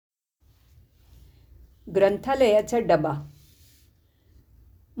ग्रंथालयाचा डबा.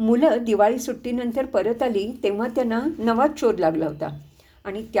 मुलं दिवाळी सुट्टीनंतर परत आली तेव्हा त्यांना नवाच शोध लागला होता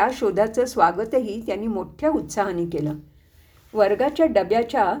आणि त्या शोधाचं स्वागतही त्यांनी मोठ्या उत्साहाने केलं. वर्गाच्या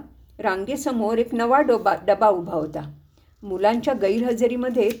डब्याच्या रांगेसमोर एक नवा डबा उभा होता. मुलांच्या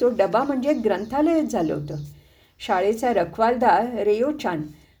गैरहजेरीमध्ये तो डबा म्हणजे ग्रंथालयच झालं होतं. शाळेचा रखवालदार रेयोचान,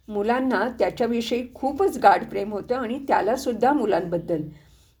 मुलांना त्याच्याविषयी खूपच गाढ प्रेम होतं आणि त्यालासुद्धा मुलांबद्दल.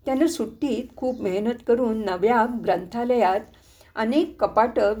 त्यानं सुट्टीत खूप मेहनत करून नव्या ग्रंथालयात अनेक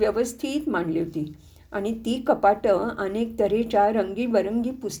कपाटं व्यवस्थित मांडली होती आणि ती कपाटं अनेक तऱ्हेच्या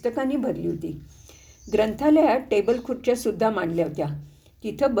रंगीबेरंगी पुस्तकांनी भरली होती. ग्रंथालयात टेबल खुर्च्यासुद्धा मांडल्या होत्या.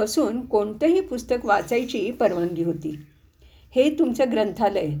 तिथं बसून कोणतंही पुस्तक वाचायची परवानगी होती. हे तुमचं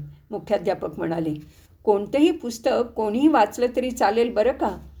ग्रंथालय, मुख्याध्यापक म्हणाले. कोणतंही पुस्तक कोणीही वाचलं तरी चालेल बरं का.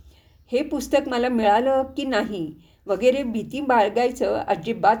 हे पुस्तक मला मिळालं की नाही वगैरे भीती बाळगायचं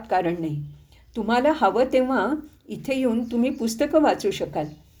अजिबात कारण नाही. तुम्हाला हवं तेव्हा इथे येऊन तुम्ही पुस्तकं वाचू शकाल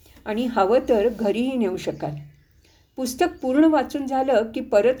आणि हवं तर घरीही नेऊ शकाल. पुस्तक पूर्ण वाचून झालं की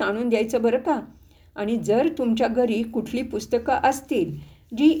परत आणून द्यायचं बरं का. आणि जर तुमच्या घरी कुठली पुस्तकं असतील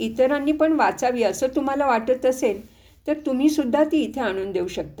जी इतरांनी पण वाचावी असं तुम्हाला वाटत असेल तर तुम्हीसुद्धा ती इथे आणून देऊ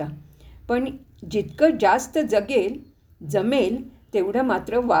शकता. पण जितकं जास्त जमेल तेवढं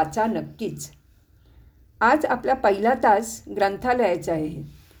मात्र वाचा नक्कीच. आज आपला पहिला तास ग्रंथालयाचा आहे.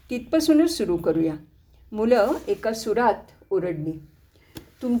 तिथपासूनच सुरू करूया. मुलं एका सुरात ओरडली.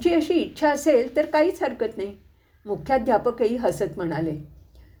 तुमची अशी इच्छा असेल तर काहीच हरकत नाही, मुख्याध्यापकही हसत म्हणाले.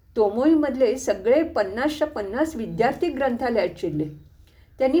 तोमोईमधले सगळे 50च्या 50 विद्यार्थी ग्रंथालयात शिरले.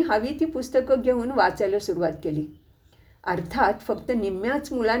 त्यांनी हवी ती पुस्तकं घेऊन वाचायला सुरुवात केली. अर्थात फक्त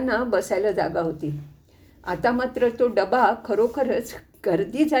निम्म्याच मुलांना बसायला जागा होती. आता मात्र तो डबा खरोखरच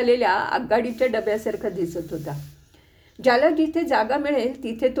गर्दी झालेल्या आगगाडीच्या डब्यासारखा दिसत होता. ज्याला जिथे जागा मिळेल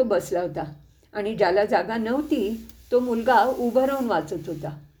तिथे तो बसला होता आणि ज्याला जागा नव्हती तो मुलगा उभं राहून वाचत होता.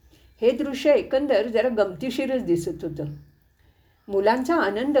 हे दृश्य एकंदर जरा गमतीशीरच दिसत होतं. मुलांचा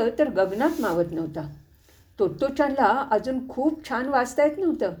आनंद तर गगनात मावत नव्हता. टोट्टोचानला अजून खूप छान वाचता येत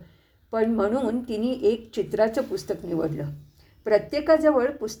नव्हतं, पण म्हणून तिने एक चित्राचं पुस्तक निवडलं. प्रत्येकाजवळ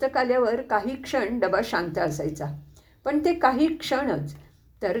पुस्तक आल्यावर काही क्षण डबा शांत असायचा, पण ते काही क्षणच.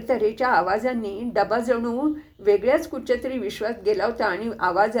 तरतरेच्या आवाजांनी डबा जणू वेगळ्याच कुठच्यातरी विश्वात गेला होता आणि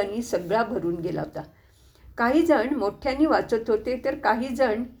आवाजांनी सगळा भरून गेला होता. काही जण मोठ्यांनी वाचत होते तर काही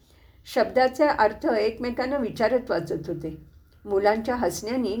जण शब्दाचे अर्थ एकमेकांना विचारत वाचत होते. मुलांच्या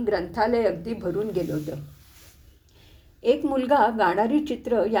हसण्याने ग्रंथालय अगदी भरून गेलं होतं. एक मुलगा गाणारी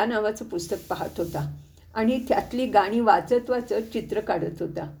चित्र या नावाचं पुस्तक पाहत होता आणि त्यातली गाणी वाचत वाचत चित्र काढत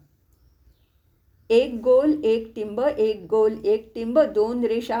होता. एक गोल एक टिंब, एक गोल एक टिंब, 2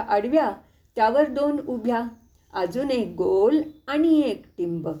 रेषा आडव्या, त्यावर 2 उभ्या, अजून एक गोल आणि एक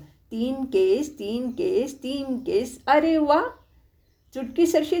टिंब, 3 केस 3 केस 3 केस. अरे वा,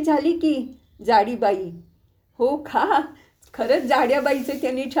 चुटकीसरशी झाली की जाडीबाई. हो का, खरंच जाड्याबाईचं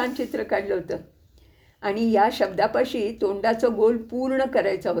त्यांनी छान चित्र काढलं होतं. आणि या शब्दापाशी तोंडाचा गोल पूर्ण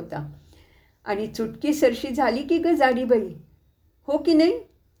करायचा होता. आणि चुटकीसरशी झाली की ग जाडीबाई, हो की नाही,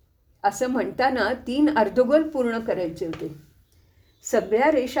 असं म्हणताना 3 अर्धगोल पूर्ण करायचे होते.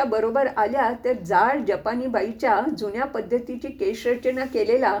 सगळ्या रेषा बरोबर आल्या तर जाड जपानी बाईच्या जुन्या पद्धतीची केशरचना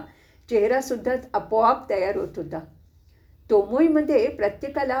केलेला चेहरासुद्धा आपोआप तयार होत होता. तोमोईमध्ये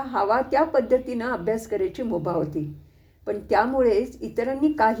प्रत्येकाला हवा त्या पद्धतीनं अभ्यास करायची मुभा होती, पण त्यामुळेच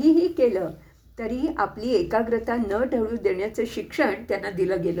इतरांनी काहीही केलं तरी आपली एकाग्रता न ढळू देण्याचं शिक्षण त्यांना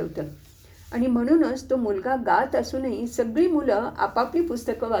दिलं गेलं होतं. आणि म्हणूनच तो मुलगा गात असूनही सगळी मुलं आपापली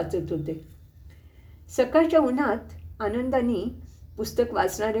पुस्तकं वाचत होते. सकाळच्या उन्हात आनंदाने पुस्तक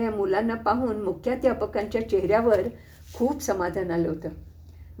वाचणाऱ्या या मुलांना पाहून मुख्याध्यापकांच्या चेहऱ्यावर खूप समाधान आलं होतं.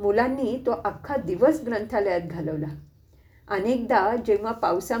 मुलांनी तो अख्खा दिवस ग्रंथालयात घालवला. अनेकदा जेव्हा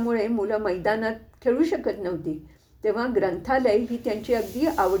पावसामुळे मुलं मैदानात खेळू शकत नव्हती तेव्हा ग्रंथालय ही त्यांची अगदी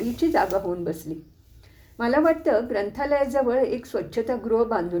आवडीची जागा होऊन बसली. मला वाटतं ग्रंथालयाजवळ एक स्वच्छतागृह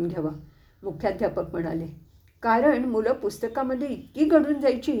बांधून घ्यावं, मुख्याध्यापक म्हणाले. कारण मुलं पुस्तकामध्ये इतकी गढून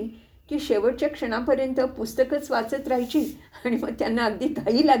जायची की शेवटच्या क्षणापर्यंत पुस्तकच वाचत राहायची आणि मग त्यांना अगदी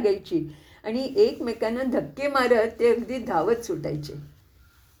घाई लागायची आणि एकमेकांना धक्के मारत ते अगदी धावत सुटायचे.